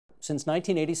Since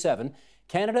 1987,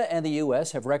 Canada and the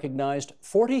U.S. have recognized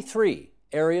 43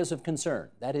 areas of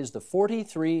concern. That is the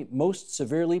 43 most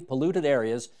severely polluted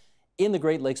areas in the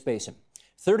Great Lakes Basin.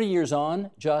 30 years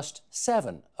on, just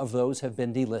 7 of those have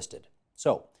been delisted.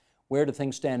 So, where do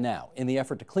things stand now in the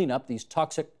effort to clean up these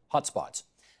toxic hotspots?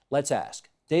 Let's ask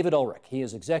David Ulrich. He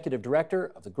is Executive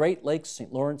Director of the Great Lakes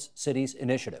St. Lawrence Cities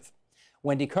Initiative.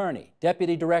 Wendy Carney,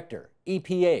 Deputy Director,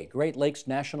 EPA, Great Lakes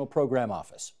National Program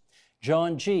Office.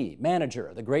 John G., Manager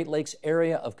of the Great Lakes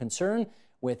Area of Concern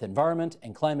with Environment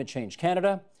and Climate Change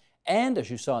Canada. And,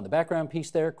 as you saw in the background piece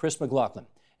there, Chris McLaughlin,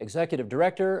 Executive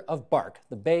Director of BARC,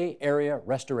 the Bay Area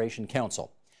Restoration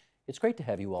Council. It's great to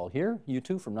have you all here. You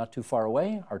two from not too far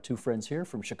away, our two friends here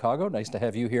from Chicago. Nice to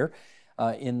have you here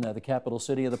in the capital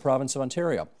city of the province of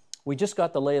Ontario. We just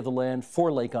got the lay of the land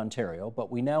for Lake Ontario,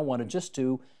 but we now want to just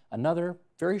do another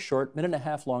very short,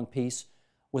 minute-and-a-half long piece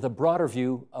with a broader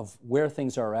view of where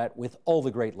things are at with all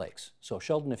the Great Lakes. So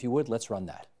Sheldon, if you would, let's run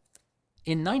that.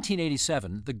 In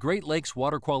 1987, the Great Lakes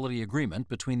Water Quality Agreement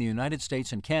between the United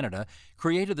States and Canada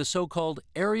created the so-called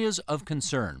Areas of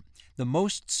Concern, the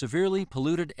most severely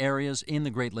polluted areas in the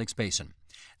Great Lakes Basin.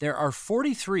 There are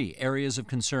 43 areas of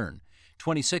concern,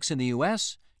 26 in the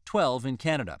U.S., 12 in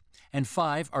Canada, and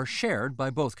 5 are shared by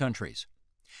both countries.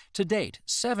 To date,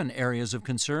 7 areas of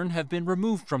concern have been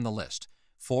removed from the list,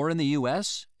 4 in the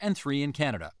U.S. and 3 in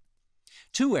Canada.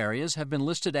 2 areas have been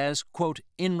listed as, quote,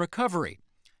 in recovery,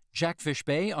 Jackfish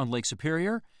Bay on Lake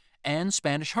Superior and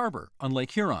Spanish Harbor on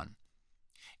Lake Huron.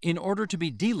 In order to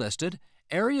be delisted,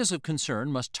 areas of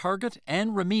concern must target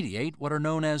and remediate what are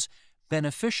known as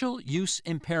beneficial use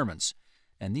impairments,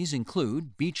 and these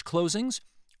include beach closings,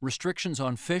 restrictions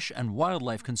on fish and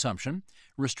wildlife consumption,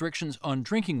 restrictions on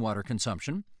drinking water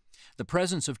consumption, the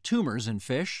presence of tumors in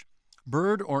fish,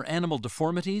 bird or animal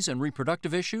deformities and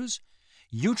reproductive issues,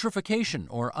 eutrophication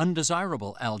or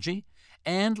undesirable algae,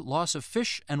 and loss of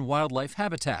fish and wildlife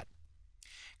habitat.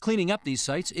 Cleaning up these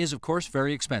sites is, of course,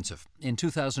 very expensive. In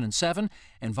 2007,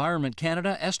 Environment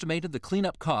Canada estimated the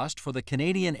cleanup cost for the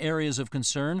Canadian areas of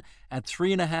concern at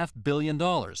 $3.5 billion.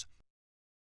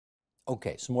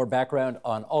 Okay, some more background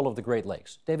on all of the Great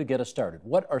Lakes. David, get us started.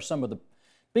 What are some of the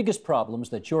biggest problems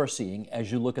that you're seeing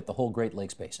as you look at the whole Great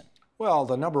Lakes Basin? Well,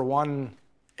 the number one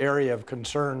area of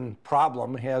concern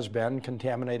problem has been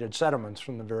contaminated sediments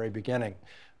from the very beginning.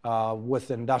 With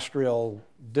industrial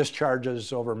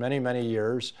discharges over many, many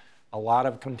years, a lot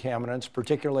of contaminants,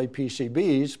 particularly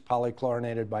PCBs,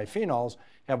 polychlorinated biphenyls,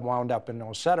 have wound up in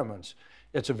those sediments.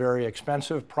 It's a very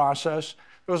expensive process.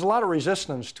 There was a lot of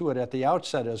resistance to it at the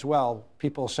outset as well,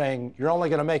 people saying, you're only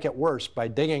going to make it worse by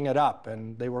digging it up,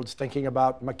 and they were thinking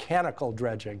about mechanical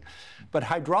dredging. But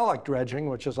hydraulic dredging,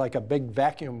 which is like a big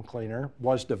vacuum cleaner,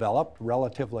 was developed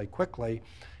relatively quickly,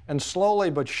 and slowly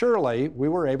but surely we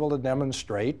were able to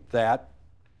demonstrate that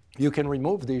you can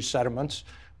remove these sediments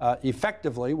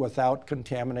effectively without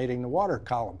contaminating the water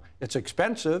column. It's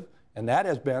expensive, and that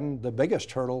has been the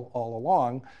biggest hurdle all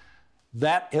along.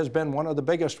 That has been one of the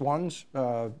biggest ones.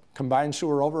 Combined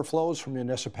sewer overflows from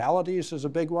municipalities is a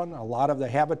big one. A lot of the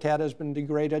habitat has been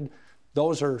degraded.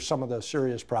 Those are some of the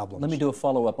serious problems. Let me do a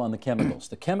follow-up on the chemicals.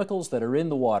 The chemicals that are in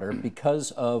the water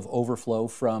because of overflow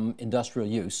from industrial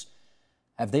use,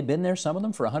 have they been there, some of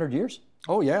them, for 100 years?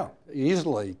 Oh, yeah,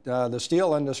 easily. The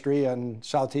steel industry on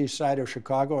southeast side of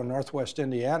Chicago and northwest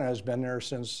Indiana has been there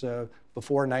since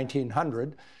before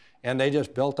 1900, and they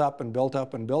just built up and built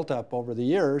up and built up over the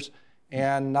years,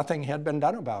 and nothing had been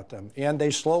done about them. And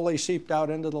they slowly seeped out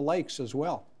into the lakes as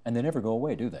well. And they never go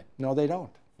away, do they? No, they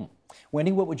don't.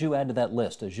 Wendy, what would you add to that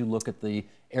list as you look at the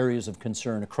areas of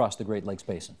concern across the Great Lakes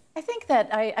Basin? I think that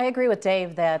I agree with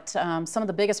Dave that some of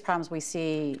the biggest problems we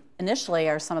see initially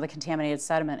are some of the contaminated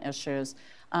sediment issues.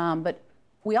 But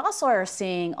we also are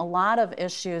seeing a lot of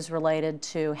issues related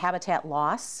to habitat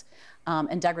loss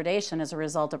and degradation as a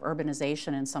result of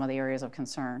urbanization in some of the areas of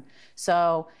concern.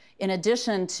 So in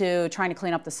addition to trying to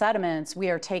clean up the sediments, we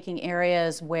are taking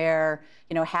areas where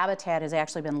habitat has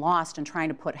actually been lost and trying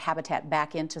to put habitat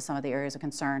back into some of the areas of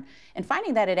concern, and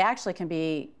finding that it actually can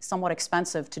be somewhat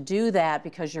expensive to do that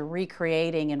because you're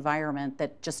recreating environment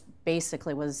that just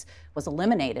basically was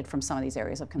eliminated from some of these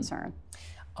areas of concern.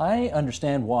 I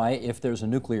understand why, if there's a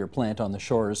nuclear plant on the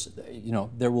shores,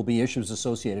 there will be issues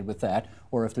associated with that,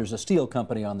 or if there's a steel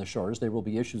company on the shores, there will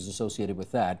be issues associated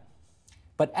with that.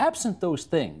 But absent those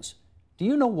things, do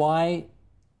you know why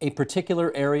a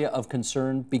particular area of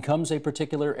concern becomes a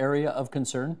particular area of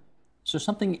concern? Is there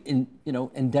something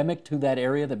endemic to that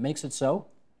area that makes it so?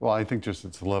 Well, I think just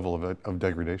it's the level of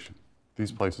degradation.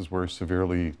 These places were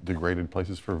severely degraded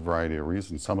places for a variety of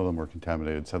reasons. Some of them were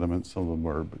contaminated sediments, some of them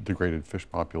were degraded fish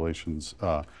populations.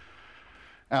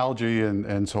 algae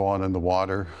and so on in the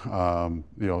water. You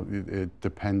know, it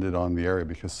depended on the area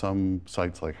because some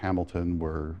sites like Hamilton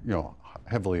were, you know,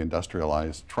 heavily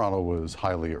industrialized. Toronto was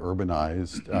highly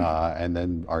urbanized, and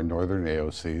then our northern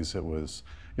AOCs, it was,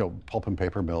 you know, pulp and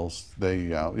paper mills. They, you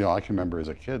know, I can remember as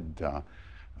a kid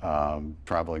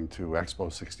traveling to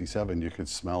Expo 67, you could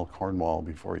smell Cornwall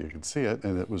before you could see it,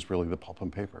 and it was really the pulp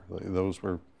and paper. Those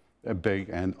were big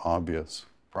and obvious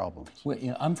problems. Well, you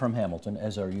know, I'm from Hamilton,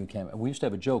 as are you, Cam. We used to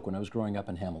have a joke when I was growing up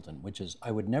in Hamilton, which is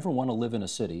I would never want to live in a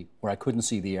city where I couldn't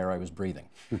see the air I was breathing.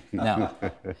 Now,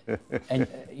 and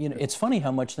you know, it's funny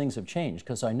how much things have changed,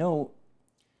 because I know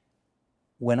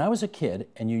when I was a kid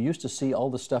and you used to see all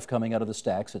the stuff coming out of the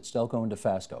stacks at Stelco and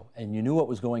DeFasco, and you knew what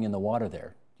was going in the water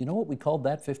there, you know what we called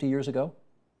that 50 years ago?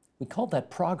 We called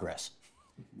that progress.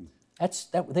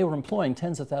 They were employing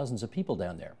tens of thousands of people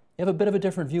down there. You have a bit of a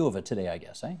different view of it today, I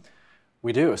guess, eh?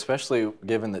 We do, especially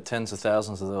given that tens of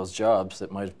thousands of those jobs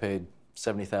that might have paid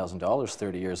 $70,000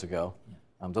 30 years ago,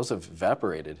 those have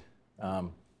evaporated.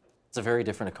 It's a very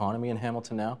different economy in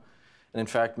Hamilton now. And in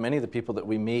fact, many of the people that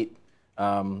we meet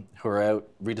who are out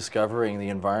rediscovering the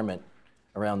environment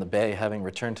around the bay, having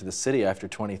returned to the city after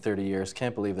 20, 30 years,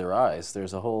 can't believe their eyes.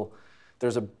 There's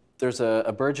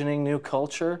a burgeoning new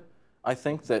culture, I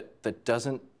think, that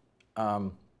doesn't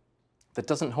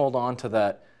hold on to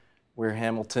that we're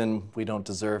Hamilton, we don't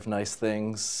deserve nice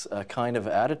things kind of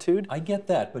attitude. I get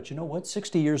that, but you know what?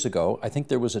 60 years ago, I think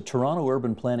there was a Toronto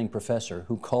urban planning professor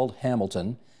who called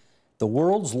Hamilton the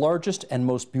world's largest and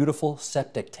most beautiful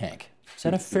septic tank. Is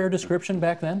that a fair description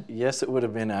back then? Yes, it would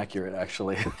have been accurate,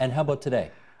 actually. And how about today?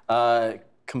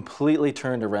 Completely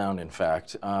turned around, in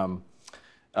fact.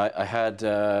 I had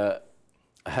a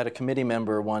committee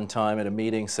member one time at a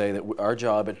meeting say that our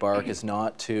job at BARC is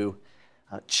not to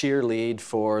cheerlead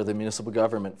for the municipal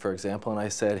government, for example. And I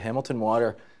said, Hamilton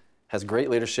Water has great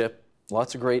leadership,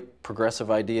 lots of great progressive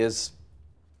ideas.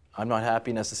 I'm not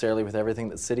happy necessarily with everything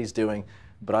that the city's doing,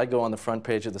 but I go on the front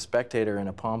page of the Spectator in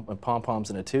pom-poms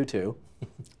and a tutu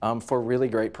for really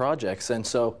great projects. And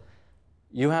so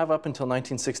you have up until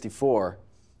 1964,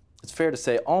 it's fair to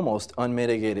say, almost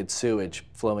unmitigated sewage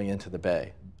flowing into the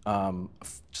bay,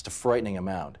 just a frightening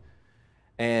amount.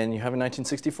 And you have in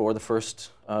 1964 the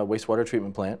first wastewater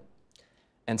treatment plant.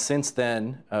 And since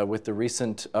then, with the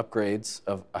recent upgrades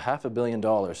of $500 million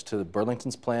to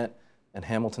Burlington's plant and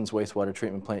Hamilton's wastewater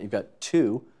treatment plant, you've got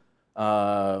two.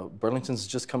 Burlington's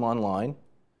just come online.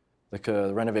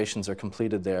 The renovations are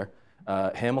completed there.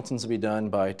 Hamilton's will be done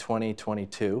by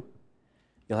 2022.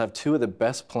 You'll have two of the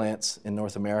best plants in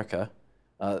North America.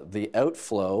 The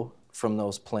outflow from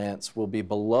those plants will be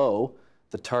below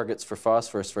the targets for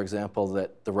phosphorus, for example,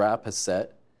 that the RAP has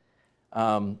set.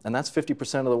 And that's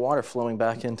 50% of the water flowing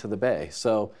back into the bay.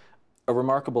 So a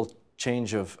remarkable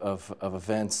change of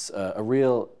events, a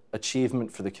real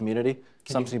achievement for the community,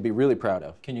 something to be really proud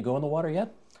of. Can you go in the water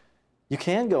yet? You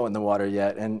can go in the water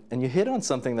yet, and you hit on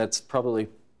something that's probably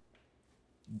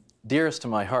dearest to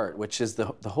my heart, which is the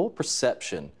whole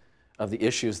perception of the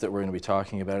issues that we're going to be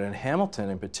talking about. In Hamilton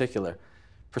in particular,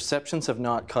 perceptions have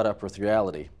not caught up with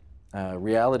reality.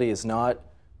 Reality has not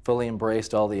fully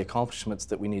embraced all the accomplishments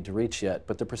that we need to reach yet,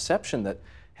 but the perception that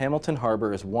Hamilton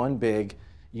Harbor is one big,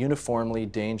 uniformly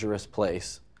dangerous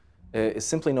place is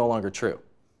simply no longer true.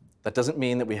 That doesn't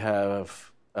mean that we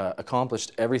have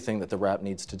accomplished everything that the RAP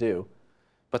needs to do,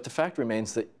 but the fact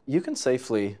remains that you can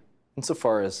safely,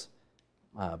 insofar as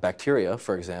bacteria,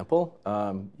 for example,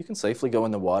 you can safely go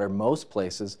in the water most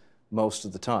places, most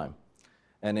of the time.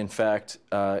 And in fact,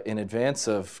 in advance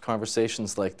of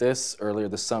conversations like this earlier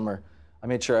this summer, I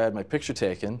made sure I had my picture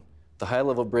taken, the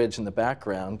high-level bridge in the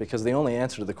background, because the only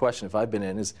answer to the question, if I've been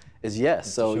in, is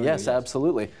yes. So yes,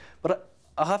 absolutely. But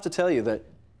I'll have to tell you that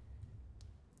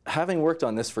having worked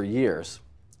on this for years,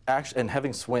 and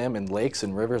having swam in lakes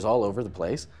and rivers all over the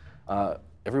place,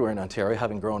 everywhere in Ontario,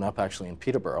 having grown up actually in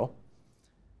Peterborough,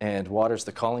 and water's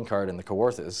the calling card in the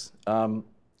Kawarthas,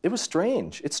 it was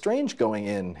strange. It's strange going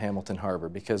in Hamilton Harbor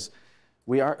because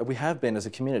we have been as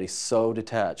a community so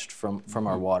detached from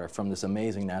our water, from this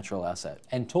amazing natural asset.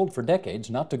 And told for decades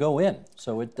not to go in,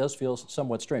 so it does feel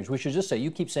somewhat strange. We should just say,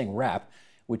 you keep saying RAP,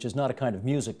 which is not a kind of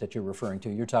music that you're referring to.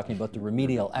 You're talking about the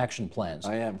remedial action plans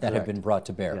that have been brought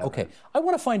to bear. Yeah, okay, I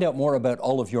want to find out more about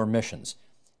all of your missions.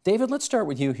 David, let's start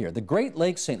with you here. The Great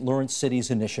Lakes St. Lawrence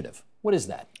Cities Initiative. What is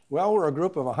that? Well, we're a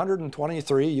group of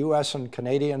 123 U.S. and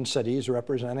Canadian cities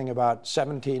representing about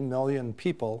 17 million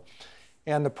people.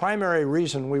 And the primary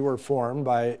reason we were formed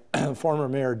by former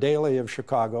Mayor Daley of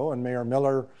Chicago and Mayor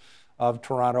Miller of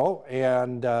Toronto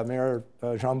and Mayor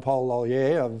Jean-Paul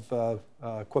Lallier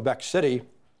of Quebec City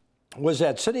was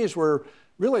that cities were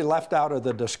really left out of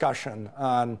the discussion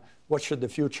on what should the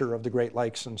future of the Great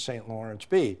Lakes and St. Lawrence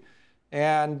be.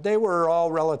 And they were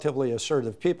all relatively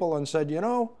assertive people and said, you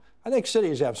know, I think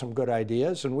cities have some good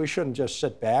ideas, and we shouldn't just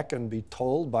sit back and be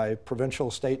told by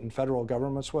provincial, state, and federal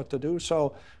governments what to do.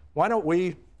 So why don't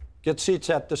we get seats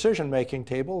at decision-making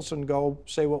tables and go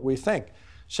say what we think?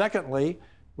 Secondly,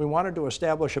 we wanted to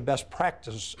establish a best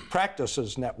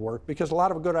practices network because a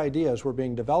lot of good ideas were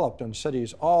being developed in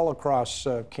cities all across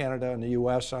Canada and the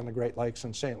U.S. on the Great Lakes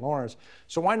and St. Lawrence.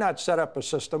 So why not set up a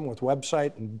system with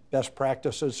website and best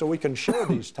practices so we can share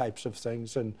these types of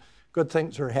things, and good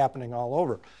things are happening all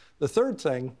over. The third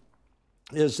thing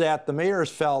is that the mayors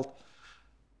felt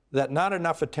that not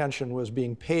enough attention was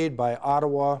being paid by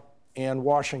Ottawa and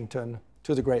Washington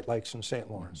to the Great Lakes and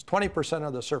St. Lawrence. 20%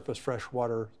 of the surface fresh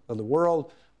water of the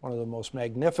world, one of the most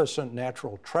magnificent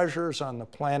natural treasures on the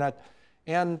planet,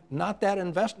 and not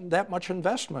that much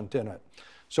investment in it.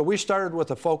 So we started with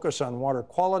a focus on water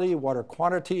quality, water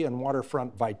quantity, and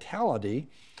waterfront vitality,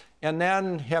 and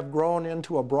then have grown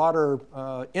into a broader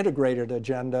integrated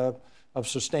agenda of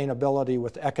sustainability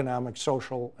with economic,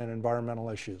 social, and environmental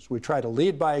issues. We try to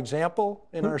lead by example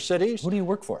in our cities. Who do you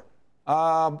work for?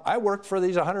 I work for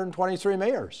these 123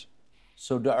 mayors.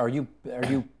 So are you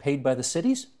paid by the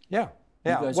cities? Yeah.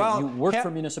 Yeah. You work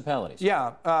for municipalities?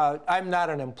 Yeah. I'm not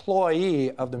an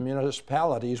employee of the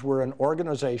municipalities. We're an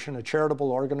organization, a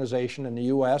charitable organization in the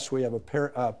U.S. We have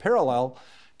a parallel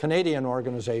Canadian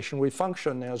organization. We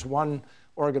function as one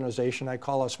organization. I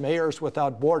call us Mayors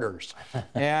Without Borders.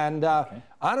 And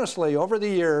honestly, over the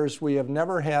years, we have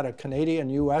never had a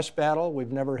Canadian-U.S. battle.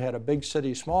 We've never had a big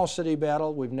city, small city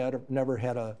battle. We've never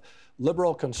had a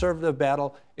liberal conservative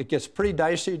battle. It gets pretty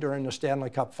dicey during the Stanley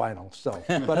Cup Finals. So,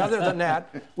 but other than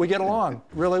that, we get along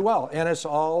really well. And it's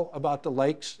all about the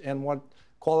lakes and what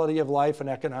quality of life and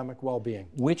economic well-being.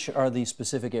 Which are the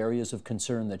specific areas of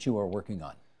concern that you are working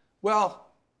on? Well,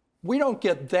 we don't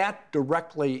get that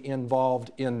directly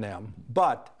involved in them,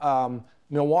 but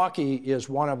Milwaukee is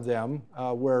one of them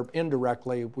where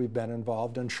indirectly we've been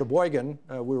involved. In Sheboygan,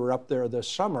 we were up there this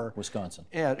summer. Wisconsin.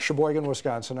 Sheboygan,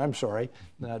 Wisconsin, I'm sorry,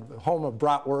 home of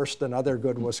bratwurst and other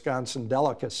good Wisconsin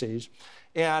delicacies.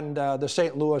 And the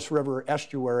St. Louis River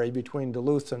estuary between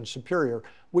Duluth and Superior.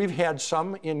 We've had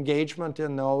some engagement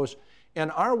in those. And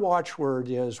our watchword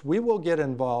is we will get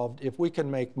involved if we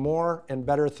can make more and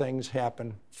better things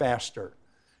happen faster.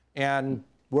 And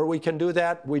where we can do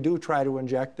that, we do try to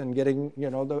inject in getting,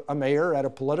 a mayor at a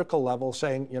political level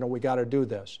saying, we got to do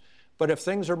this. But if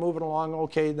things are moving along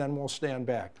okay, then we'll stand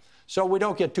back. So we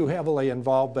don't get too heavily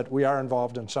involved, but we are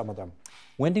involved in some of them.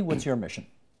 Wendy, what's your mission?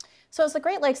 So as the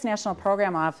Great Lakes National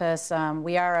Program Office,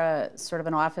 we are a sort of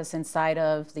an office inside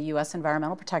of the U.S.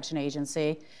 Environmental Protection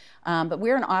Agency. But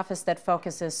we're an office that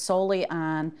focuses solely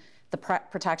on the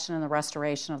protection and the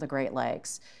restoration of the Great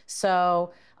Lakes.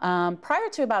 So prior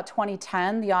to about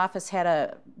 2010, the office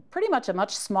had pretty much a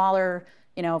much smaller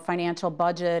financial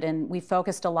budget, and we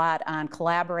focused a lot on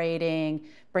collaborating,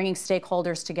 bringing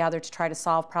stakeholders together to try to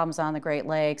solve problems on the Great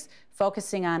Lakes,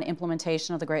 focusing on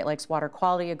implementation of the Great Lakes Water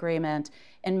Quality Agreement,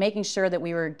 and making sure that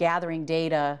we were gathering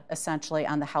data essentially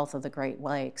on the health of the Great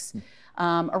Lakes.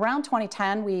 Around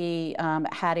 2010, we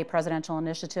had a presidential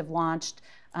initiative launched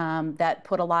that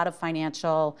put a lot of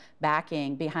financial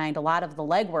backing behind a lot of the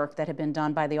legwork that had been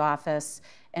done by the office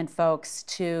and folks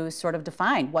to sort of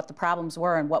define what the problems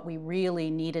were and what we really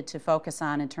needed to focus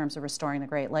on in terms of restoring the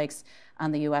Great Lakes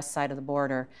on the U.S. side of the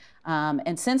border.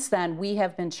 And since then, we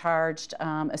have been charged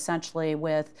essentially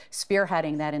with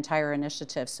spearheading that entire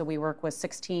initiative. So we work with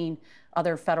 16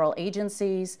 other federal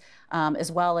agencies,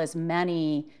 as well as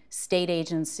many state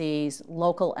agencies,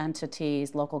 local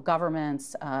entities, local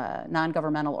governments,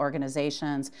 non-governmental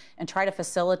organizations, and try to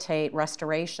facilitate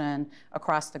restoration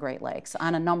across the Great Lakes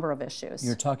on a number of issues.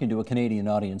 You're talking to a Canadian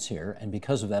audience here, and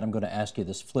because of that, I'm going to ask you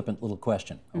this flippant little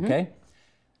question, okay?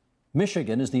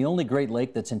 Michigan is the only Great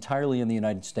Lake that's entirely in the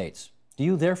United States. Do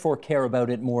you therefore care about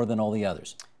it more than all the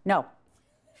others? No.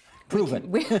 Prove it.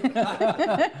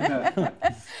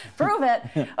 Prove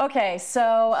it. Okay,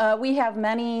 so we have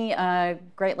many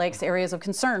Great Lakes areas of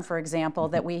concern, for example,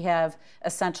 that we have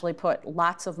essentially put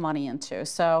lots of money into.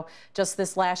 So just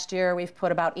this last year, we've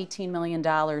put about $18 million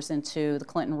into the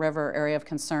Clinton River area of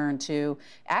concern to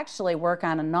actually work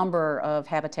on a number of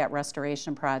habitat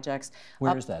restoration projects.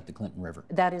 Where is that, the Clinton River?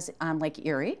 That is on Lake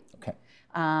Erie. Okay.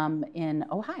 In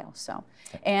Ohio. So,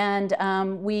 and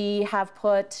we have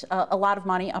put a lot of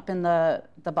money up in the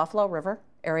Buffalo River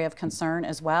area of concern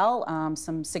as well.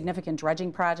 Some significant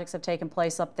dredging projects have taken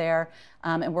place up there,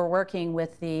 and we're working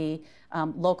with the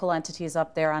local entities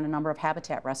up there on a number of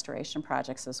habitat restoration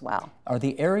projects as well. Are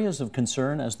the areas of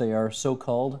concern, as they are so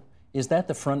called, is that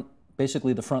the front,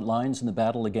 basically the front lines in the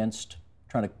battle against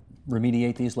trying to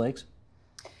remediate these lakes?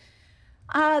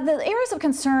 The areas of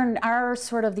concern are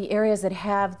sort of the areas that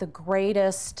have the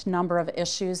greatest number of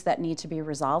issues that need to be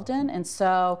resolved in, and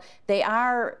so they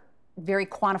are very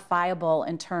quantifiable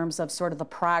in terms of sort of the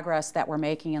progress that we're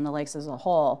making in the lakes as a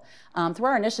whole. Through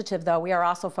our initiative, though, we are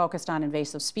also focused on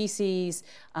invasive species,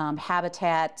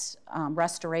 habitat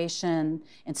restoration,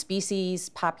 and species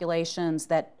populations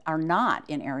that are not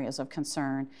in areas of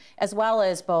concern, as well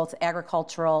as both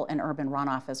agricultural and urban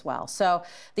runoff as well. So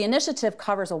the initiative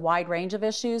covers a wide range of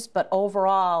issues, but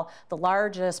overall, the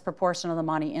largest proportion of the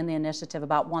money in the initiative,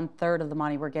 about 1/3 of the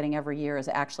money we're getting every year, is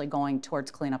actually going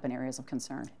towards cleanup in areas of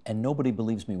concern. And nobody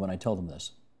believes me when I tell them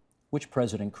this. Which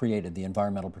president created the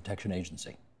Environmental Protection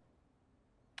Agency?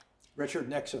 Richard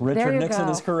Nixon. Richard Nixon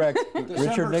is correct.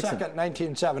 December 2nd,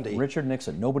 1970. Richard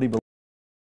Nixon. Nobody believes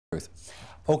the truth.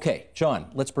 Okay, John,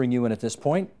 let's bring you in at this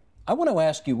point. I want to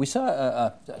ask you, we saw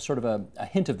a sort of a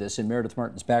hint of this in Meredith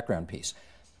Martin's background piece.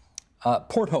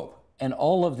 Port Hope and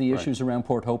all of the issues around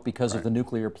Port Hope because of the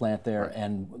nuclear plant there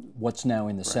and what's now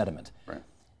in the sediment.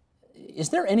 Is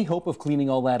there any hope of cleaning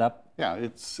all that up? Yeah,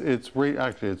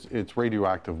 actually it's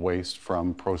radioactive waste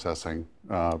from processing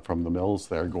from the mills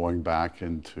there, going back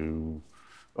into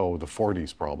the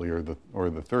 40s probably or the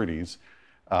 30s.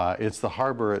 It's the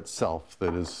harbor itself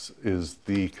that is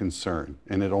the concern,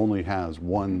 and it only has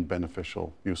one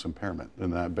beneficial use impairment,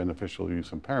 and that beneficial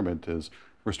use impairment is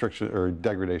restriction or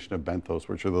degradation of benthos,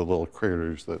 which are the little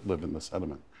critters that live in the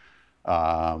sediment.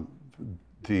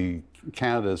 The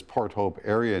Canada's Port Hope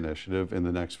Area Initiative in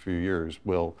the next few years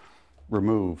will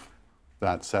remove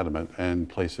that sediment and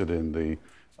place it in the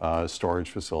storage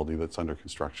facility that's under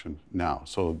construction now.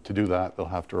 So to do that, they'll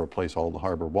have to replace all the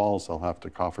harbor walls, they'll have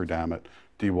to cofferdam it,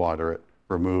 dewater it,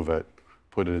 remove it,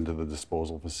 put it into the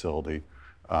disposal facility,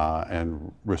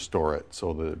 and restore it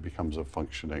so that it becomes a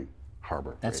functioning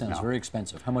harbor. That sounds very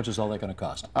expensive. How much is all that going to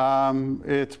cost?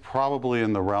 It's probably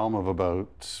in the realm of about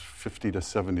 50 to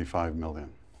 75 million.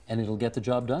 And it'll get the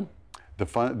job done?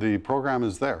 The program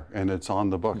is there and it's on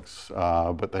the books,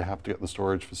 but they have to get the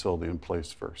storage facility in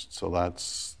place first. So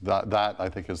that I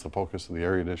think is the focus of the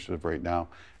area initiative right now,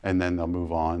 and then they'll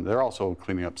move on. They're also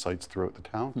cleaning up sites throughout the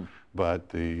town, but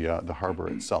the harbor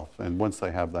itself. And once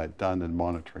they have that done and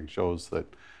monitoring shows that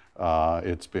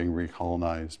it's being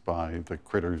recolonized by the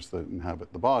critters that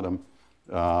inhabit the bottom,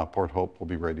 Port Hope will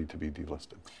be ready to be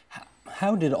delisted.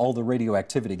 How did all the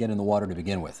radioactivity get in the water to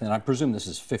begin with? And I presume this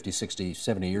is 50, 60,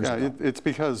 70 years ago. Yeah, it's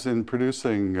because in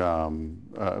producing the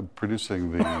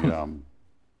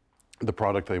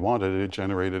product they wanted, it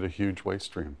generated a huge waste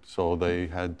stream. So they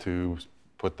had to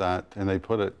put that, and they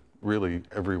put it really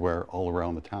everywhere all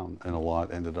around the town, and a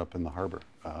lot ended up in the harbor.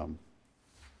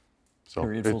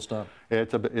 Period, full stop.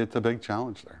 It's a big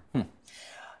challenge there.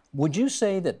 Would you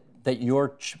say that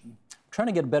you're trying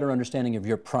to get a better understanding of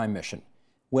your prime mission,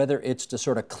 whether it's to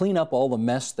sort of clean up all the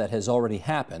mess that has already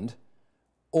happened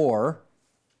or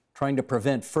trying to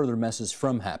prevent further messes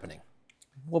from happening?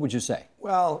 What would you say?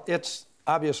 Well, it's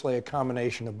obviously a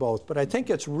combination of both, but I think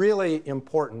it's really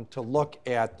important to look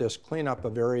at this cleanup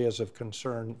of areas of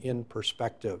concern in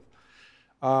perspective.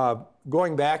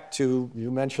 Going back to,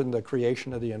 you mentioned the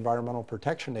creation of the Environmental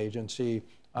Protection Agency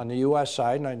on the U.S.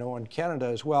 side, and I know in Canada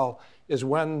as well, is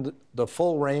when the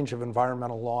full range of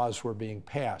environmental laws were being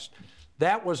passed.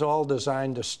 That was all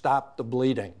designed to stop the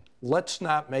bleeding. Let's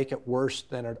not make it worse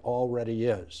than it already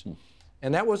is.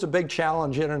 And that was a big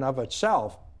challenge in and of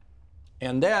itself.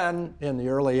 And then in the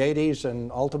early 80s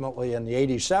and ultimately in the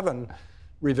 87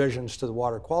 revisions to the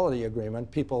Water Quality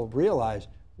Agreement, people realized,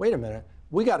 wait a minute,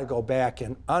 we got to go back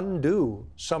and undo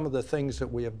some of the things that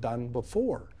we have done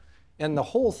before. And the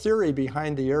whole theory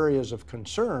behind the areas of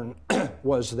concern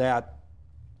was that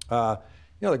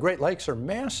the Great Lakes are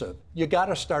massive. You got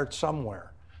to start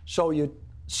somewhere. So you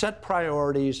set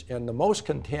priorities in the most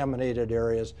contaminated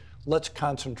areas. Let's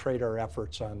concentrate our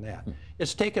efforts on that.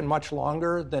 It's taken much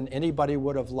longer than anybody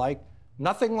would have liked.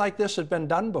 Nothing like this had been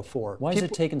done before. Why has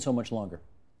it taken so much longer?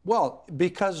 Well,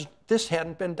 because this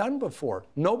hadn't been done before.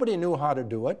 Nobody knew how to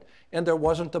do it, and there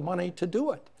wasn't the money to do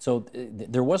it. So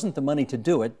there wasn't the money to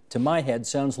do it. To my head,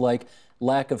 sounds like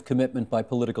lack of commitment by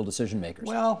political decision makers.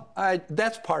 Well,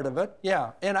 that's part of it,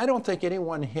 yeah. And I don't think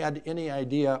anyone had any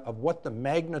idea of what the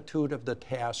magnitude of the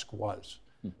task was,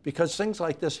 because things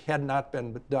like this had not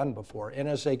been done before. And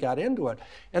as they got into it,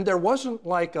 and there wasn't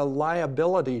like a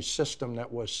liability system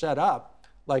that was set up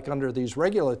like under these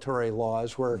regulatory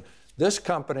laws where this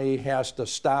company has to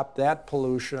stop that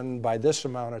pollution by this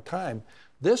amount of time.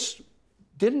 This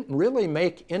didn't really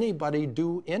make anybody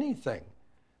do anything.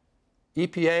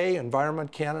 EPA,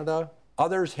 Environment Canada,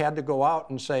 others had to go out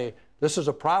and say, this is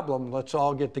a problem, let's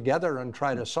all get together and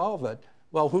try to solve it.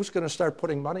 Well, who's going to start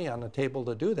putting money on the table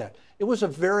to do that? It was a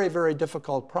very, very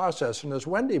difficult process. And as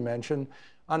Wendy mentioned,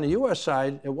 on the U.S.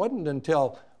 side, it wasn't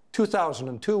until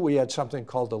 2002 we had something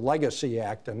called the Legacy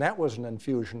Act, and that was an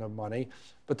infusion of money.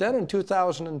 But then in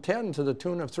 2010, to the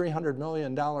tune of $300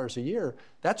 million a year,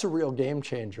 that's a real game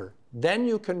changer. Then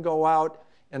you can go out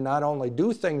and not only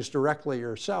do things directly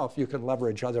yourself, you can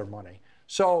leverage other money.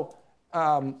 So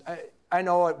I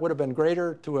know it would have been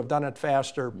greater to have done it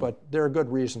faster, but there are good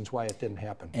reasons why it didn't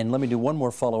happen. And let me do one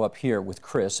more follow-up here with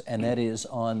Chris, and that is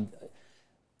on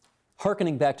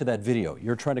hearkening back to that video.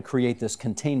 You're trying to create this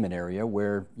containment area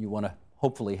where you want to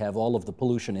hopefully have all of the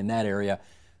pollution in that area,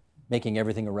 making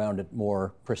everything around it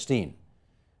more pristine.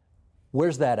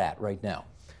 Where's that at right now?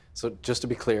 So just to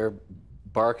be clear,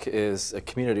 BARC is a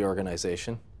community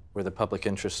organization where the public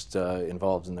interest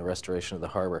involved in the restoration of the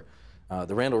harbor.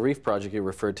 The Randall Reef project you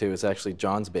referred to is actually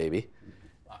John's baby.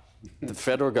 The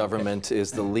federal government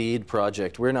is the lead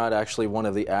project. We're not actually one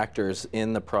of the actors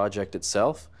in the project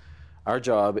itself. Our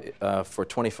job for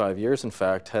 25 years, in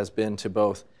fact, has been to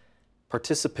both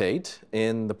participate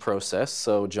in the process.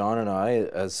 So John and I,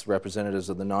 as representatives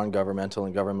of the non-governmental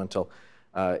and governmental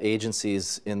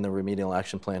agencies in the Remedial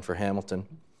Action Plan for Hamilton,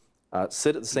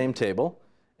 sit at the same table,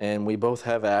 and we both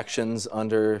have actions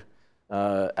under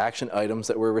action items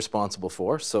that we're responsible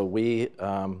for. So we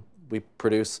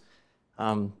produce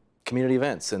community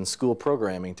events and school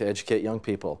programming to educate young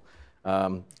people.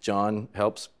 John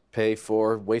helps pay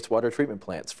for wastewater treatment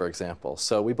plants, for example.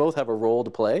 So we both have a role to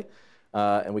play,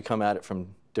 and we come at it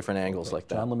from different angles like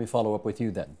that. John, let me follow up with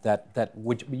you then.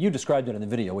 Which you described it in the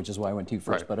video, which is why I went to you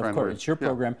first. Right. But of Randall course, Reef. it's your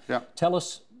program. Yeah. Tell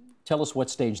us what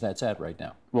stage that's at right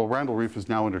now. Well, Randall Reef is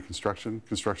now under construction.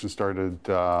 Construction started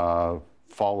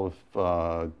fall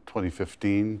of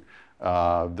 2015.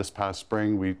 This past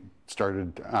spring, we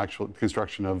started actual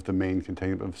construction of the main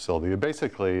containment facility.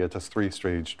 Basically, it's a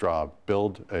three-stage job.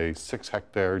 Build a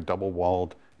 6-hectare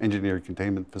double-walled engineered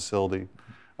containment facility.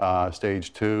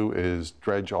 Stage 2 is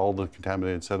dredge all the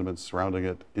contaminated sediments surrounding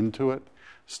it into it.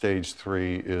 Stage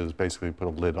 3 is basically put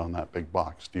a lid on that big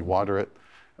box, dewater it,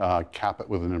 cap it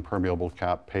with an impermeable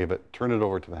cap, pave it, turn it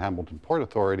over to the Hamilton Port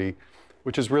Authority,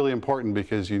 which is really important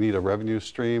because you need a revenue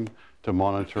stream to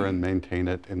monitor and maintain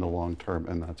it in the long term,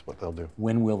 and that's what they'll do.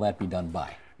 When will that be done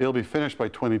by? It'll be finished by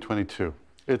 2022.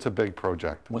 It's a big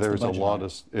project. What's the budget a lot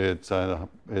of,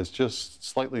 it's just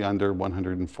slightly under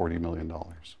 $140 million.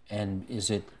 And is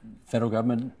it federal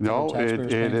government? No, taxpayers it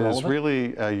paying for all is of it?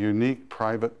 really a unique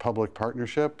private-public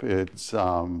partnership. It's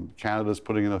Canada's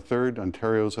putting in a third,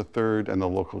 Ontario's a third, and the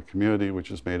local community, which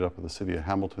is made up of the City of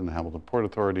Hamilton, the Hamilton Port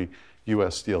Authority,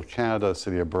 U.S. Steel Canada,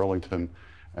 City of Burlington,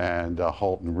 and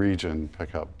Halton Region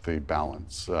pick up the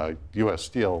balance. U.S.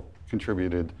 Steel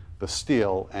contributed the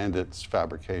steel and its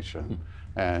fabrication.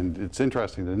 And it's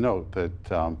interesting to note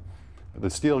that the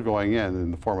steel going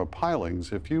in the form of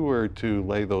pilings, if you were to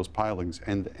lay those pilings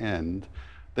end to end,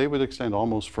 they would extend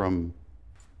almost from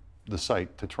the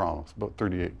site to Toronto. It's about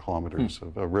 38 kilometers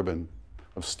of a ribbon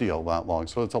of steel that long.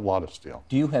 So it's a lot of steel.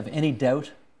 Do you have any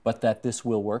doubt but that this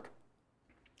will work?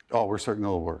 Oh, we're certain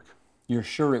it'll work. You're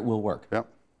sure it will work? Yep.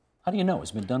 How do you know?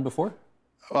 It's been done before?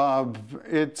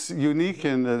 It's unique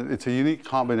in that it's a unique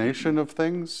combination of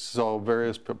things. So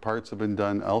various parts have been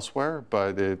done elsewhere,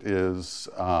 but it is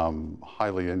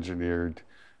highly engineered.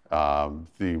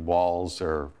 The walls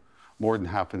are more than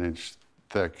half an inch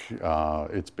thick.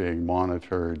 It's being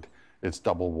monitored. It's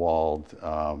double walled.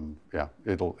 Yeah,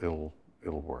 it'll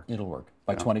work. It'll work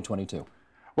by 2022.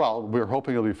 Well, we're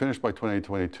hoping it'll be finished by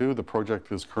 2022. The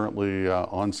project is currently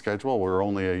on schedule. We're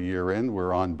only a year in.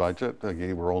 We're on budget.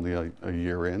 Again, we're only a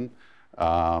year in.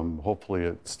 Hopefully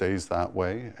it stays that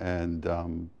way. And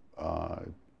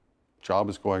job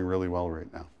is going really well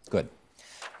right now. Good.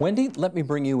 Wendy, let me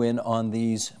bring you in on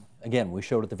these. Again, we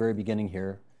showed at the very beginning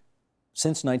here,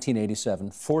 since 1987,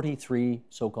 43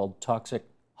 so-called toxic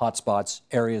hotspots,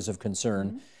 areas of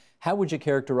concern. How would you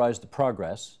characterize the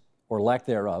progress or lack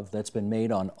thereof that's been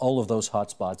made on all of those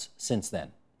hotspots since then?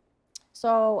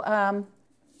 So,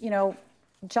 you know,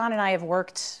 John and I have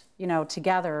worked, you know,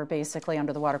 together basically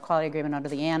under the Water Quality Agreement, under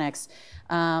the Annex.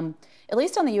 At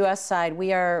least on the U.S. side,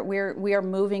 we are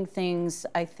moving things,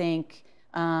 I think,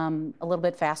 a little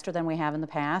bit faster than we have in the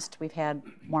past. We've had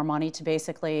more money to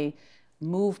basically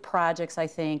move projects, I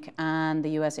think, on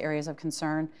the U.S. areas of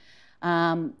concern.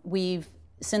 We've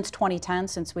since 2010,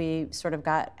 since we sort of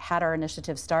had our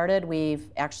initiative started, we've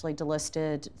actually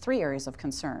delisted 3 areas of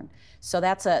concern. So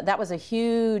that was a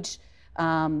huge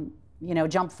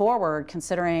jump forward,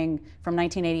 considering from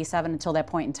 1987 until that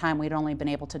point in time, we'd only been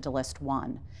able to delist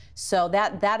 1. So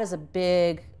that is a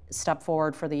big step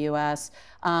forward for the U.S.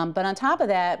 But on top of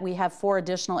that, we have 4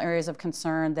 additional areas of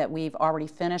concern that we've already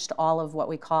finished all of what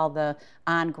we call the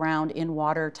on-ground,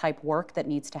 in-water type work that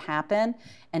needs to happen.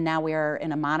 And now we are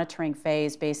in a monitoring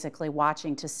phase, basically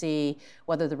watching to see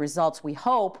whether the results we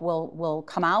hope will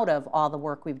come out of all the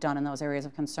work we've done in those areas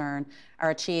of concern are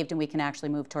achieved, and we can actually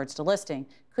move towards delisting.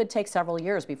 Could take several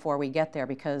years before we get there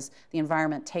because the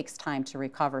environment takes time to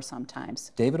recover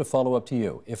sometimes. David, a follow-up to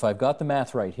you. If I've got the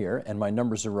math right here and my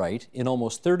numbers are right, in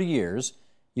almost 30 years,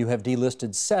 you have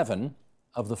delisted 7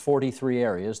 of the 43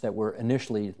 areas that were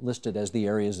initially listed as the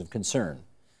areas of concern.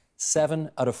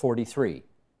 7 out of 43.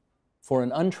 For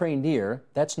an untrained ear,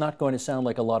 that's not going to sound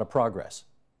like a lot of progress.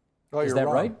 Oh, Is that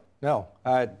wrong. right? No.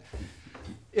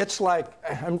 It's like,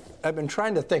 I've been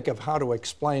trying to think of how to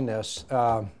explain this,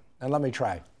 and let me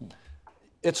try.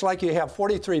 It's like you have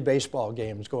 43 baseball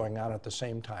games going on at the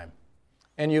same time.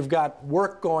 And you've got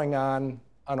work going on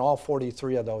all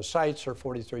 43 of those sites or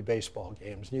 43 baseball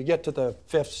games. And you get to the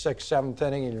 5th, 6th, 7th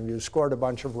inning, and you've scored a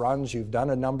bunch of runs. You've done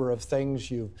a number of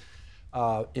things. You've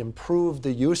improved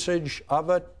the usage of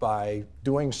it by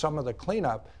doing some of the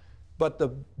cleanup. But the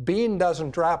bean doesn't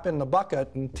drop in the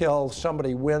bucket until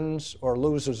somebody wins or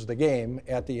loses the game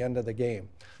at the end of the game.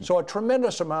 So a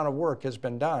tremendous amount of work has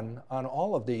been done on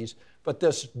all of these, but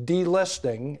this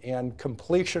delisting and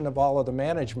completion of all of the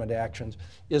management actions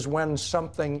is when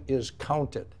something is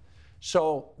counted.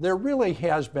 So there really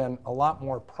has been a lot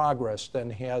more progress than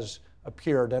has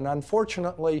appeared. And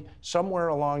unfortunately, somewhere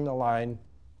along the line,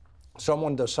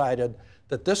 someone decided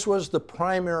that this was the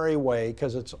primary way,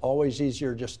 because it's always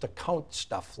easier just to count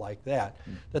stuff like that,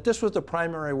 that this was the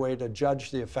primary way to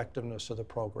judge the effectiveness of the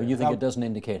program. But you think it doesn't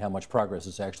indicate how much progress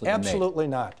has actually been made? Absolutely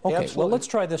not. Okay, absolutely. well, let's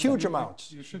try this. Huge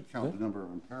amounts. You should count the number of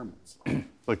impairments.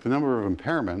 Like the number of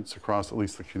impairments across at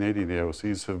least the Canadian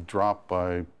AOCs have dropped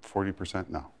by 40%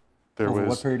 now. Over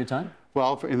what period of time?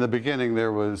 Well, in the beginning,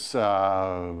 there was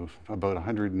about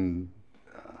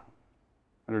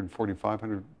 145,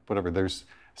 100, whatever. There's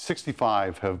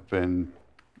 65 have been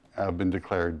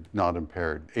declared not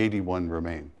impaired. 81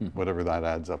 remain, whatever that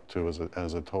adds up to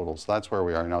as a total. So that's where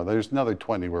we are now. There's another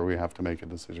 20 where we have to make a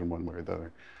decision one way or the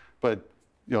other. But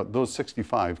those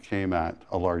 65 came at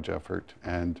a large effort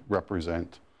and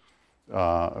represent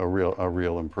a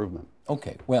real improvement.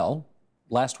 Okay. Well,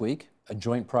 last week, a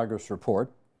joint progress report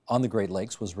on the Great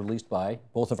Lakes was released by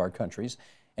both of our countries.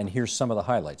 And here's some of the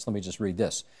highlights. Let me just read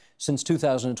this. Since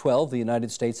 2012, the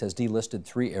United States has delisted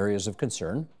 3 areas of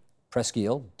concern: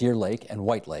 Presqu'Île, Deer Lake, and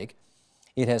White Lake.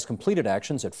 It has completed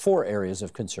actions at 4 areas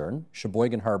of concern: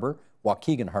 Sheboygan Harbor,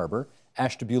 Waukegan Harbor,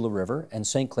 Ashtabula River, and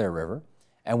St. Clair River,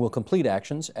 and will complete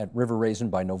actions at River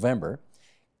Raisin by November.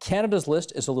 Canada's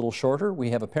list is a little shorter. We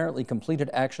have apparently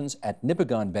completed actions at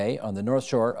Nipigon Bay on the north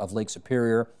shore of Lake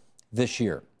Superior this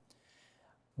year.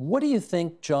 What do you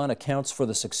think, John, accounts for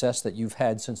the success that you've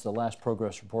had since the last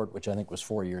progress report, which I think was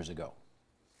 4 years ago?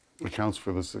 Accounts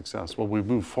for the success? Well, we've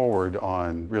moved forward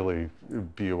on really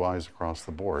BOIs across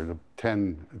the board.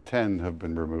 10 have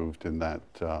been removed in that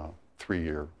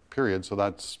 3-year period, so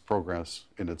that's progress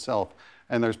in itself.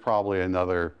 And there's probably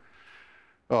another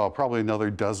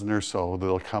dozen or so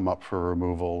that'll come up for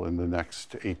removal in the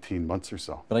next 18 months or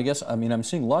so. But I guess, I'm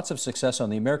seeing lots of success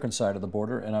on the American side of the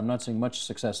border, and I'm not seeing much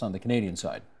success on the Canadian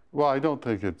side. Well, I don't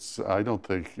think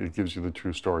it gives you the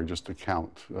true story just to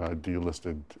count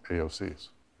delisted AOCs.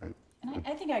 Right? And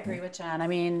I think I agree with John. I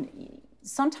mean,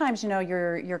 sometimes,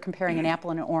 you're comparing an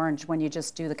apple and an orange when you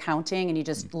just do the counting and you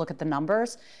just look at the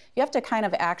numbers. You have to kind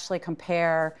of actually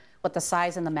compare what the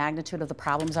size and the magnitude of the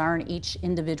problems are in each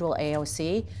individual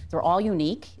AOC. They're all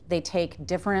unique. They take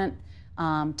different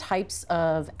types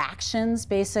of actions,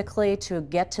 basically, to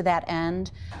get to that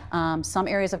end. Some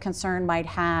areas of concern might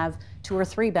have 2 or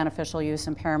 3 beneficial use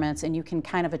impairments, and you can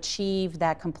kind of achieve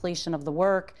that completion of the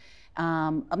work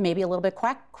maybe a little bit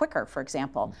quicker, for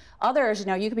example. Others,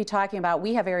 you could be talking about,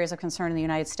 we have areas of concern in the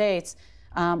United States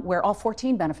where all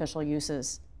 14 beneficial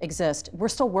uses exist. We're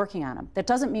still working on them. That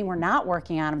doesn't mean we're not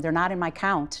working on them. They're not in my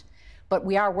count, but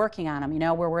we are working on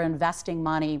them, where we're investing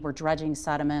money, we're dredging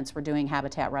sediments, we're doing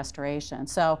habitat restoration.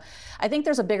 So I think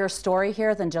there's a bigger story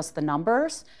here than just the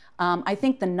numbers. I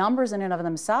think the numbers in and of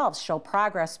themselves show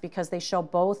progress because they show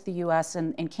both the U.S.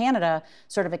 and Canada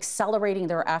sort of accelerating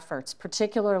their efforts,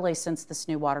 particularly since this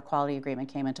new water quality agreement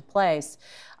came into place.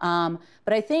 But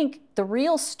I think the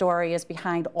real story is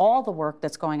behind all the work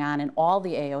that's going on in all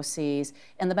the AOCs,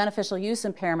 and the beneficial use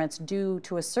impairments do,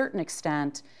 to a certain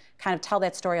extent, kind of tell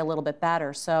that story a little bit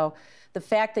better. So the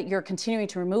fact that you're continuing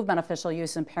to remove beneficial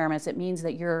use impairments, it means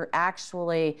that you're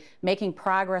actually making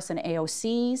progress in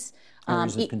AOCs,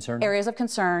 areas of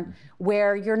concern,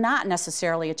 where you're not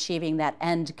necessarily achieving that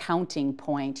end counting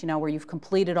point, where you've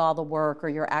completed all the work or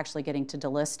you're actually getting to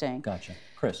delisting. Gotcha.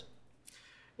 Chris.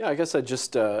 Yeah, I guess I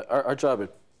just, our job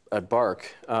at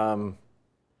BARC,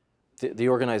 the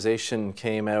organization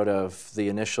came out of the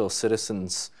initial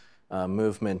citizens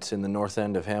movement in the north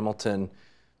end of Hamilton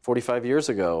 45 years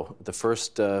ago. The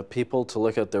first people to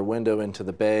look out their window into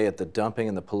the bay at the dumping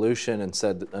and the pollution and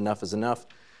said enough is enough.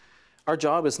 Our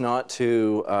job is not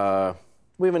to,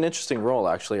 we have an interesting role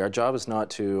actually. Our job is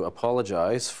not to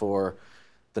apologize for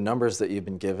the numbers that you've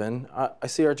been given. I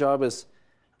see our job as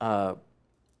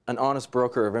an honest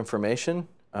broker of information,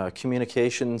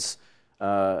 communications,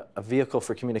 a vehicle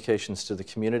for communications to the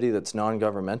community that's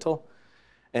non-governmental.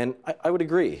 And I would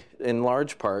agree, in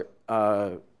large part,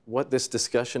 what this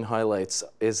discussion highlights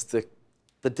is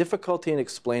the difficulty in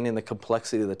explaining the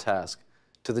complexity of the task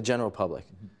to the general public,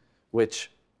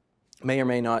 which may or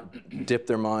may not dip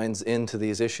their minds into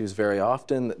these issues very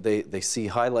often. They see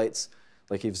highlights,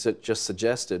 like you've just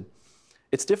suggested.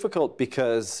 It's difficult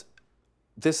because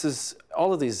this is,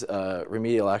 all of these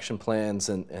remedial action plans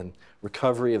and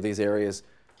recovery of these areas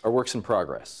are works in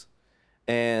progress.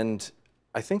 And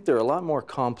I think they're a lot more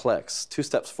complex, 2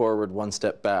 steps forward, 1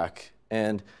 step back.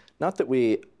 And not that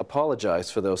we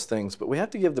apologize for those things, but we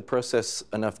have to give the process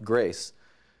enough grace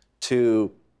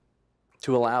to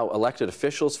allow elected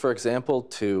officials, for example,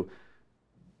 to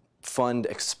fund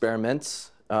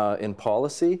experiments in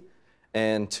policy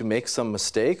and to make some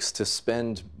mistakes, to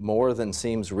spend more than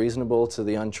seems reasonable to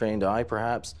the untrained eye,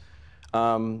 perhaps.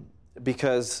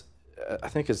 Because I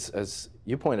think as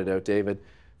you pointed out, David,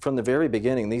 from the very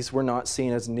beginning, these were not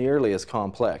seen as nearly as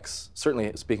complex.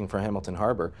 Certainly, speaking for Hamilton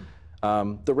Harbor,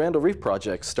 the Randall Reef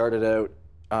project started out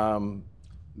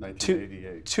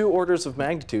 1988. two orders of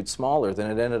magnitude smaller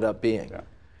than it ended up being.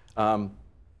 Yeah.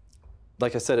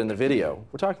 Like I said in the video,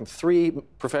 we're talking 3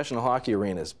 professional hockey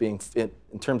arenas being in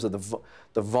terms of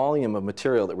the volume of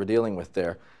material that we're dealing with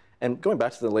there. And going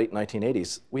back to the late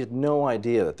 1980s, we had no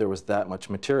idea that there was that much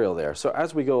material there. So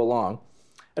as we go along,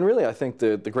 and really I think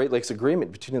the Great Lakes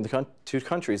Agreement between the 2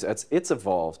 countries, as it's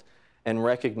evolved and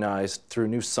recognized through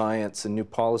new science and new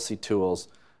policy tools,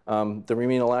 the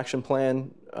Remedial Action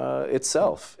Plan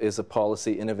itself is a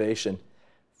policy innovation,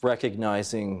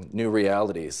 recognizing new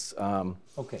realities.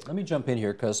 Okay, let me jump in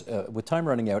here because with time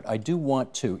running out, I do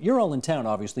want to, you're all in town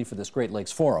obviously for this Great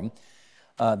Lakes Forum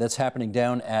that's happening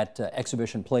down at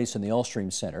Exhibition Place in the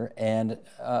Allstream Center, and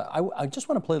I just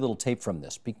want to play a little tape from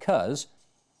this because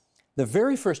the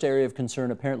very first area of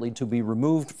concern apparently to be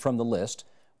removed from the list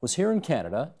was here in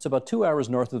Canada. It's about 2 hours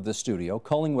north of the studio,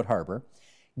 Collingwood Harbour.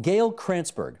 Gail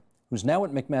Krantzberg, who's now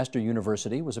at McMaster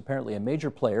University, was apparently a major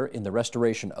player in the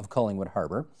restoration of Collingwood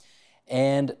Harbour.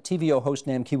 And TVO host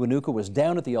Nam Kiwanuka was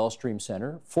down at the Allstream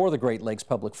Center for the Great Lakes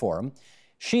Public Forum.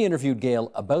 She interviewed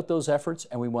Gail about those efforts,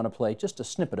 and we want to play just a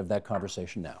snippet of that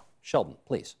conversation now. Sheldon,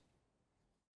 please.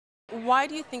 Why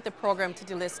do you think the program to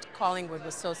delist Collingwood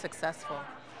was so successful?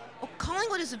 Well,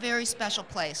 Collingwood is a very special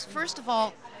place. First of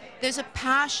all, there's a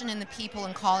passion in the people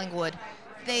in Collingwood.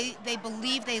 They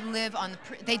believe they live on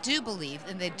they do believe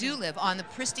and they do live on the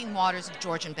pristine waters of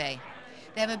Georgian Bay.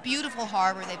 They have a beautiful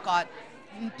harbor. They've got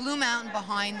Blue Mountain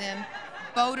behind them.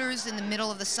 Boaters in the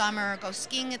middle of the summer go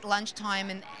skiing at lunchtime,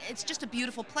 and it's just a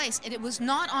beautiful place. And it was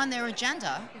not on their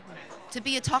agenda to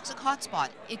be a toxic hotspot.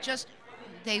 It just,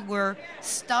 they were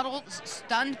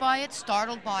stunned by it,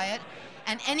 startled by it,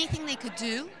 and anything they could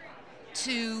do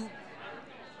to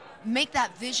make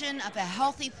that vision of a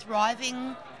healthy,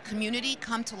 thriving community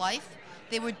come to life,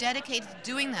 they were dedicated to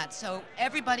doing that. So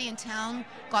everybody in town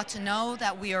got to know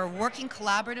that we are working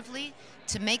collaboratively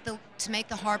to make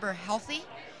the harbor healthy.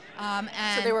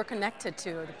 So they were connected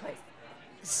to the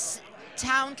place.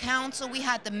 Town council, we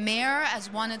had the mayor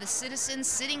as one of the citizens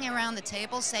sitting around the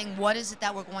table saying, what is it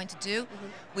that we're going to do?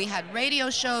 We had radio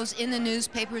shows in the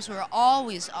newspapers. We were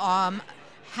always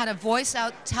had a voice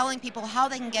out telling people how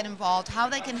they can get involved, how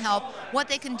they can help, what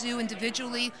they can do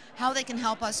individually, how they can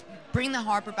help us bring the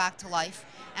harbor back to life.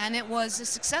 And it was a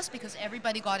success because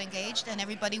everybody got engaged and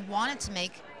everybody wanted to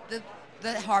make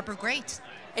the harbor great.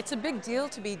 It's a big deal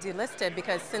to be delisted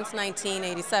because since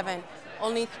 1987,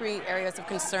 only 3 areas of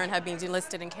concern have been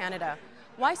delisted in Canada.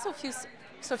 Why so few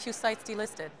sites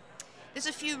delisted? There's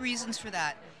a few reasons for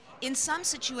that. In some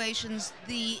situations,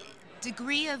 the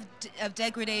degree of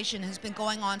degradation has been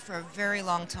going on for a very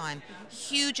long time.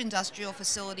 Huge industrial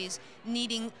facilities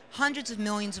needing hundreds of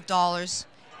millions of dollars,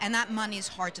 and that money is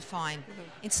hard to find.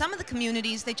 In some of the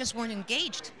communities, they just weren't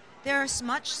engaged. There are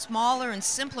much smaller and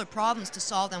simpler problems to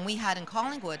solve than we had in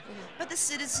Collingwood, but the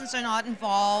citizens are not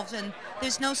involved, and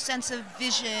there's no sense of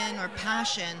vision or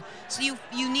passion. So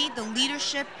you need the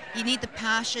leadership, you need the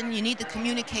passion, you need the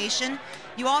communication.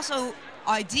 You also,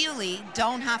 ideally,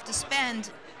 don't have to spend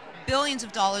billions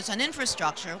of dollars on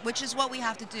infrastructure, which is what we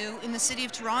have to do in the City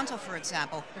of Toronto, for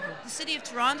example. The City of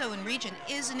Toronto and region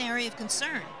is an area of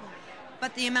concern,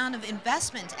 but the amount of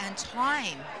investment and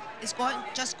time is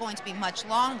just going to be much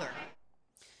longer.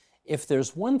 If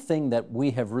there's one thing that we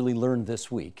have really learned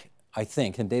this week, I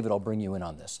think, and David, I'll bring you in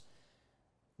on this,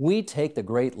 we take the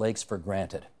Great Lakes for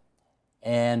granted.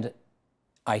 And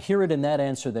I hear it in that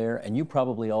answer there, and you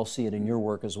probably all see it in your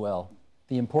work as well,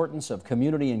 the importance of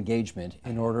community engagement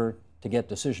in order to get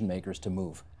decision makers to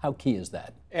move. How key is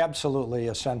that? Absolutely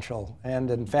essential.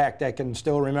 And in fact, I can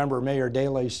still remember Mayor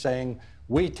Daley saying,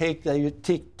 we take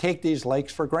these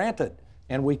lakes for granted.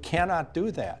 And we cannot do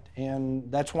that.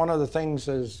 And that's one of the things,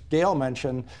 as Gail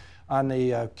mentioned, on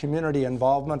the community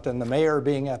involvement and the mayor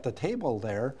being at the table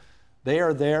there. They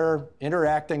are there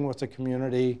interacting with the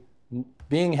community,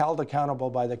 being held accountable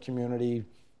by the community,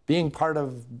 being part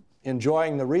of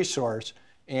enjoying the resource,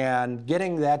 and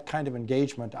getting that kind of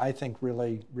engagement, I think,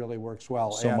 really works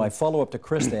well. So my follow-up to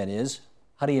Chris then is,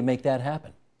 how do you make that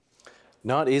happen?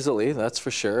 Not easily, that's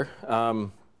for sure.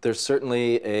 There's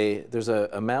certainly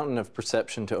a mountain of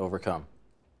perception to overcome.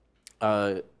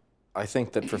 I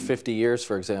think that for 50 years,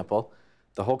 for example,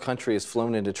 the whole country has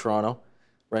flown into Toronto,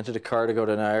 rented a car to go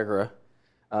to Niagara,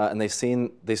 and they've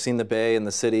seen the bay and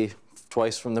the city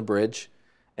twice from the bridge,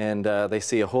 and they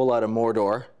see a whole lot of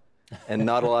Mordor and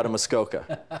not a lot of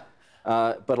Muskoka.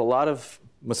 But a lot of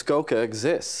Muskoka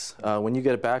exists. When you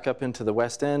get back up into the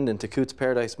West End, into Cootes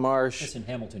Paradise Marsh. That's in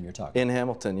Hamilton you're talking. In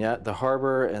Hamilton, yeah. The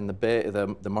harbor and the bay,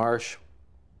 the marsh.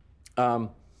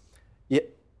 Part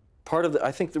of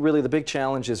I think really the big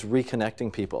challenge is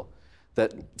reconnecting people.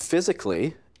 That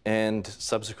physically and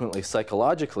subsequently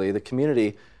psychologically, the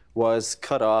community was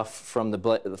cut off from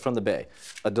the bay.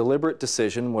 A deliberate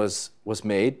decision was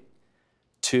made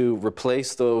to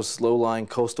replace those low-lying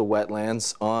coastal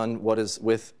wetlands on what is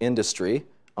with industry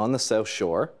on the South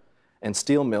Shore, and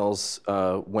steel mills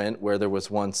went where there was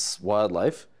once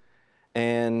wildlife.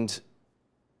 And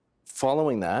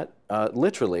following that,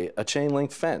 literally a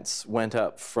chain-link fence went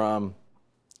up from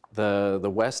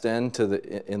the West End to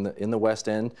in the West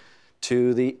End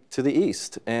to the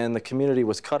east, and the community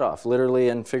was cut off, literally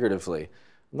and figuratively.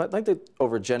 I think that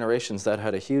over generations that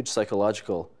had a huge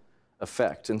psychological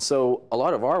effect. And so a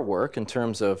lot of our work in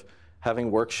terms of having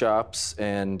workshops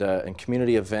and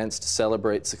community events to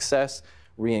celebrate success,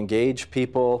 re-engage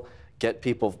people, get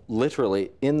people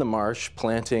literally in the marsh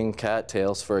planting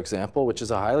cattails, for example, which is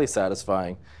a highly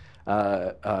satisfying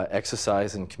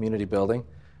exercise in community building.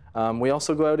 We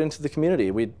also go out into the community.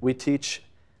 We teach,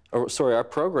 our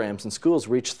programs in schools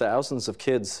reach thousands of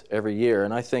kids every year,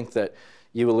 and I think that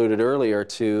you alluded earlier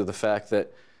to the fact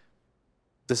that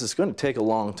this is going to take a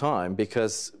long time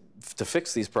to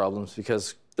fix these problems,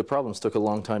 because the problems took a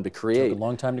long time to create. Took a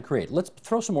long time to create. Let's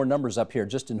throw some more numbers up here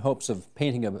just in hopes of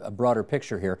painting a broader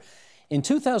picture here. In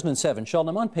 2007, Sheldon,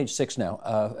 I'm on page 6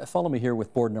 now. Follow me here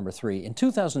with board number 3. In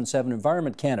 2007,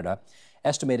 Environment Canada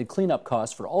estimated cleanup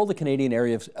costs for all the Canadian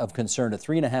areas of concern at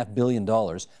 $3.5 billion.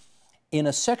 In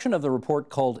a section of the report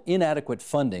called Inadequate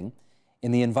Funding,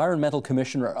 in the Environmental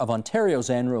Commissioner of Ontario's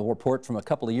annual report from a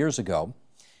couple of years ago,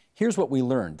 here's what we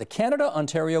learned. The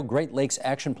Canada-Ontario Great Lakes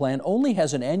Action Plan only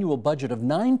has an annual budget of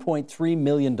 $9.3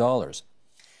 million.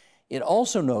 It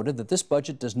also noted that this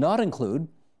budget does not include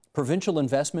provincial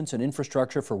investments in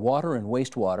infrastructure for water and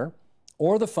wastewater,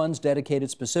 or the funds dedicated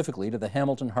specifically to the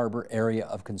Hamilton Harbour area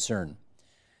of concern.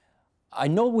 I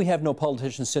know we have no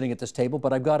politicians sitting at this table,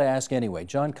 but I've got to ask anyway.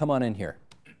 John, come on in here.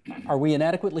 Are we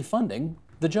inadequately funding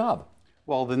the job?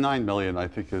 Well, the $9 million, I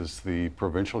think, is the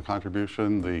provincial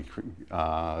contribution. The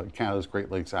Canada's Great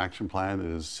Lakes Action Plan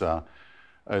is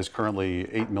currently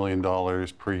 $8 million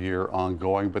per year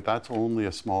ongoing, but that's only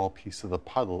a small piece of the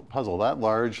puzzle. That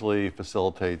largely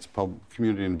facilitates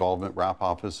community involvement, RAP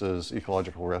offices,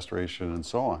 ecological restoration, and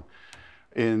so on.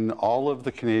 In all of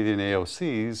the Canadian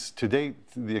AOCs, to date,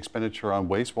 the expenditure on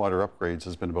wastewater upgrades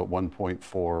has been about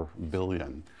 $1.4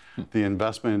 billion. The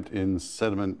investment in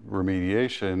sediment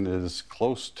remediation is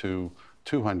close to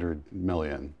 200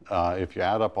 million. If you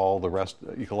add up all the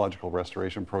ecological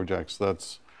restoration projects,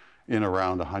 that's in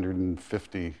around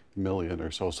 150 million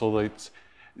or so. So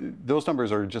those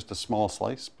numbers are just a small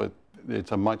slice, but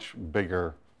it's a much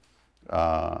bigger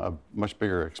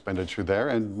expenditure there,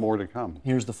 and more to come.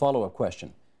 Here's the follow-up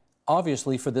question.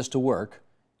 Obviously, for this to work,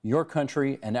 your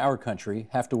country and our country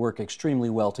have to work extremely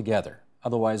well together.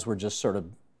 Otherwise, we're just sort of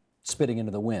spitting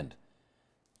into the wind.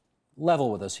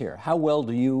 Level with us here. How well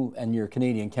do you and your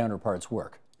Canadian counterparts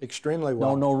work? Extremely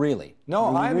well. No, really.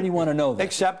 No, I really want to know that.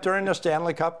 Except during the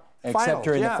Stanley Cup finals. Except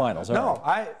during the finals. All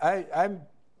right. I'm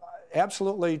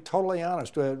absolutely, totally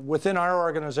honest. Within our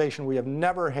organization, we have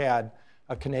never had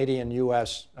a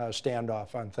Canadian-U.S.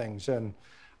 standoff on things. And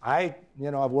I've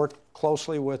worked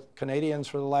closely with Canadians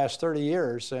for the last 30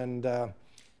 years, and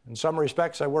in some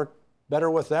respects, I work better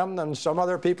with them than some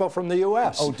other people from the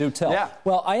U.S. Oh, do tell. Yeah.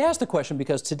 Well, I asked the question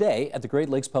because today at the Great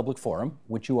Lakes Public Forum,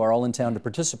 which you are all in town to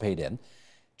participate in,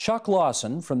 Chuck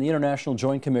Lawson from the International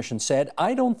Joint Commission said,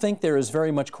 "I don't think there is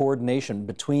very much coordination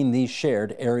between these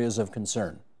shared areas of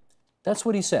concern." That's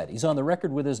what he said. He's on the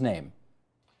record with his name.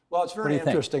 Well, it's very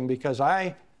interesting because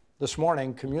I, this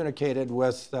morning, communicated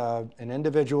with an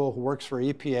individual who works for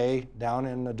EPA down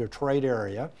in the Detroit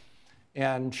area,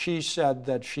 and she said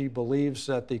that she believes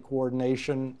that the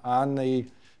coordination on the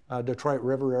Detroit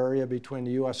River area between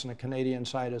the U.S. and the Canadian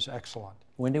side is excellent.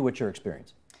 Wendy, what's your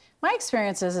experience? My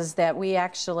experience is that we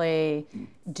actually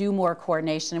do more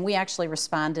coordination, and we actually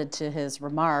responded to his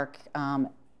remark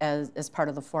as part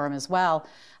of the forum as well.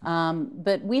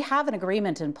 But we have an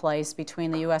agreement in place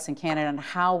between the U.S. and Canada on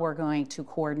how we're going to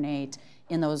coordinate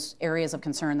in those areas of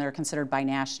concern that are considered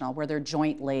binational, where they're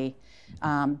jointly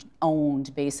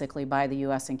owned basically by the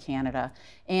U.S. and Canada.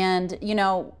 And,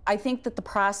 I think that the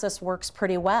process works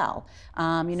pretty well.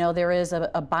 There is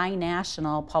a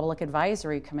binational public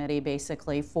advisory committee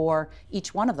basically for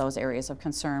each one of those areas of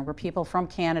concern, where people from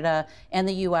Canada and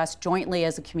the U.S. jointly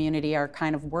as a community are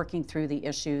kind of working through the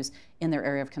issues in their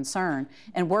area of concern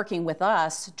and working with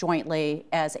us jointly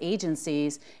as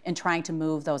agencies in trying to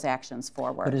move those actions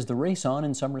forward. But is the race on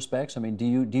in some respects? I mean, do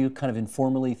you kind of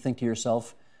informally think to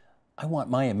yourself, I want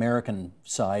my American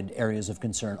side areas of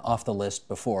concern off the list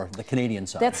before the Canadian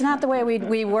side? That's not the way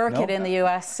we work it in the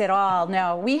U.S. at all.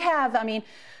 No, we have,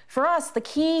 for us, the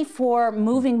key for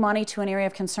moving money to an area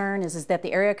of concern is that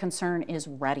the area of concern is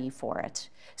ready for it.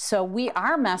 So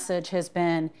our message has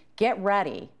been, get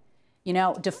ready.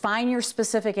 Define your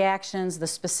specific actions, the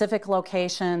specific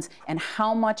locations, and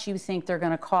how much you think they're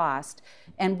going to cost,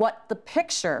 and what the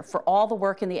picture for all the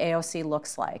work in the AOC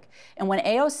looks like. And when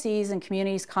AOCs and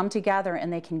communities come together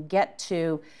and they can get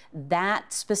to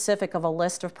that specific of a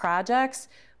list of projects,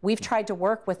 we've tried to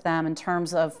work with them in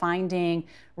terms of finding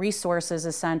resources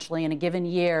essentially in a given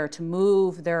year to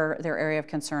move their area of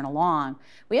concern along.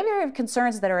 We have area of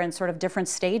concerns that are in sort of different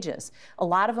stages. A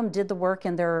lot of them did the work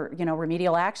in their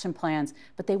remedial action plans,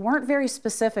 but they weren't very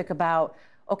specific about,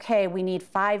 okay, we need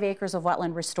 5 acres of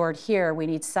wetland restored here, we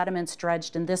need sediments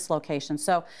dredged in this location.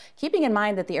 So keeping in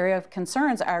mind that the area of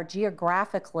concerns are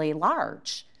geographically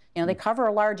large. They cover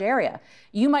a large area.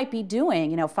 You might be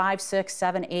doing, 5, 6,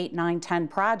 7, 8, 9, 10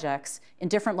 projects in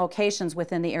different locations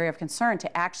within the area of concern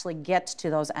to actually get to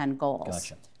those end goals.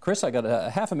 Gotcha. Chris, I got a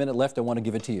half a minute left. I want to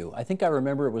give it to you. I think I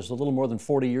remember it was a little more than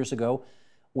 40 years ago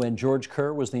when George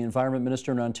Kerr was the environment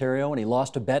minister in Ontario, and he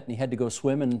lost a bet and he had to go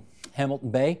swim in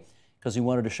Hamilton Bay because he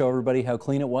wanted to show everybody how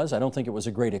clean it was. I don't think it was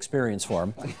a great experience for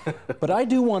him. But I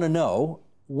do want to know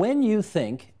when you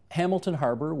think Hamilton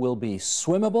Harbor will be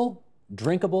swimmable,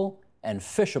 drinkable, and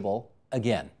fishable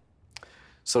again.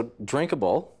 So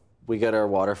drinkable, we get our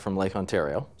water from Lake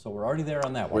Ontario. So we're already there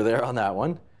on that one. We're there on that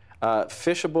one.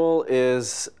 Fishable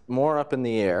is more up in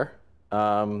the air.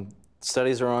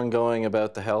 Studies are ongoing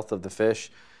about the health of the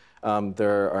fish.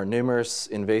 There are numerous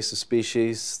invasive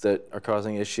species that are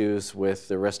causing issues with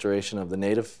the restoration of the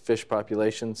native fish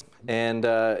populations. And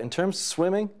in terms of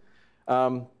swimming,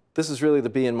 this is really the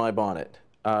bee in my bonnet.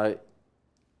 I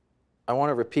want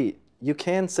to repeat, you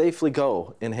can safely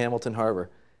go in Hamilton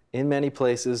Harbor in many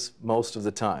places most of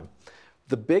the time.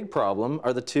 The big problem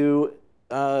are the 2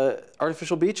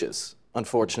 artificial beaches,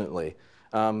 unfortunately.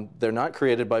 They're not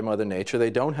created by Mother Nature.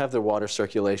 They don't have the water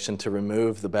circulation to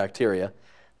remove the bacteria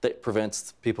that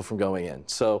prevents people from going in.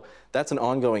 So that's an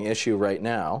ongoing issue right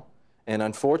now. And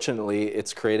unfortunately,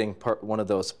 it's creating one of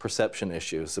those perception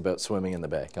issues about swimming in the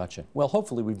bay. Gotcha. Well,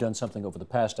 hopefully we've done something over the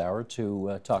past hour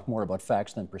to talk more about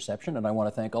facts than perception, and I want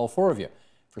to thank all 4 of you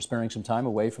for sparing some time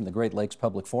away from the Great Lakes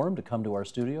Public Forum to come to our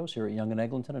studios here at Yonge and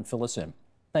Eglinton and fill us in.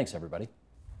 Thanks, everybody.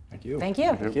 Thank you. Thank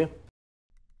you. Thank you.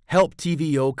 Help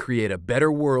TVO create a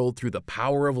better world through the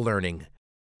power of learning.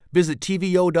 Visit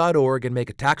tvo.org and make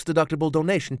a tax-deductible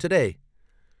donation today.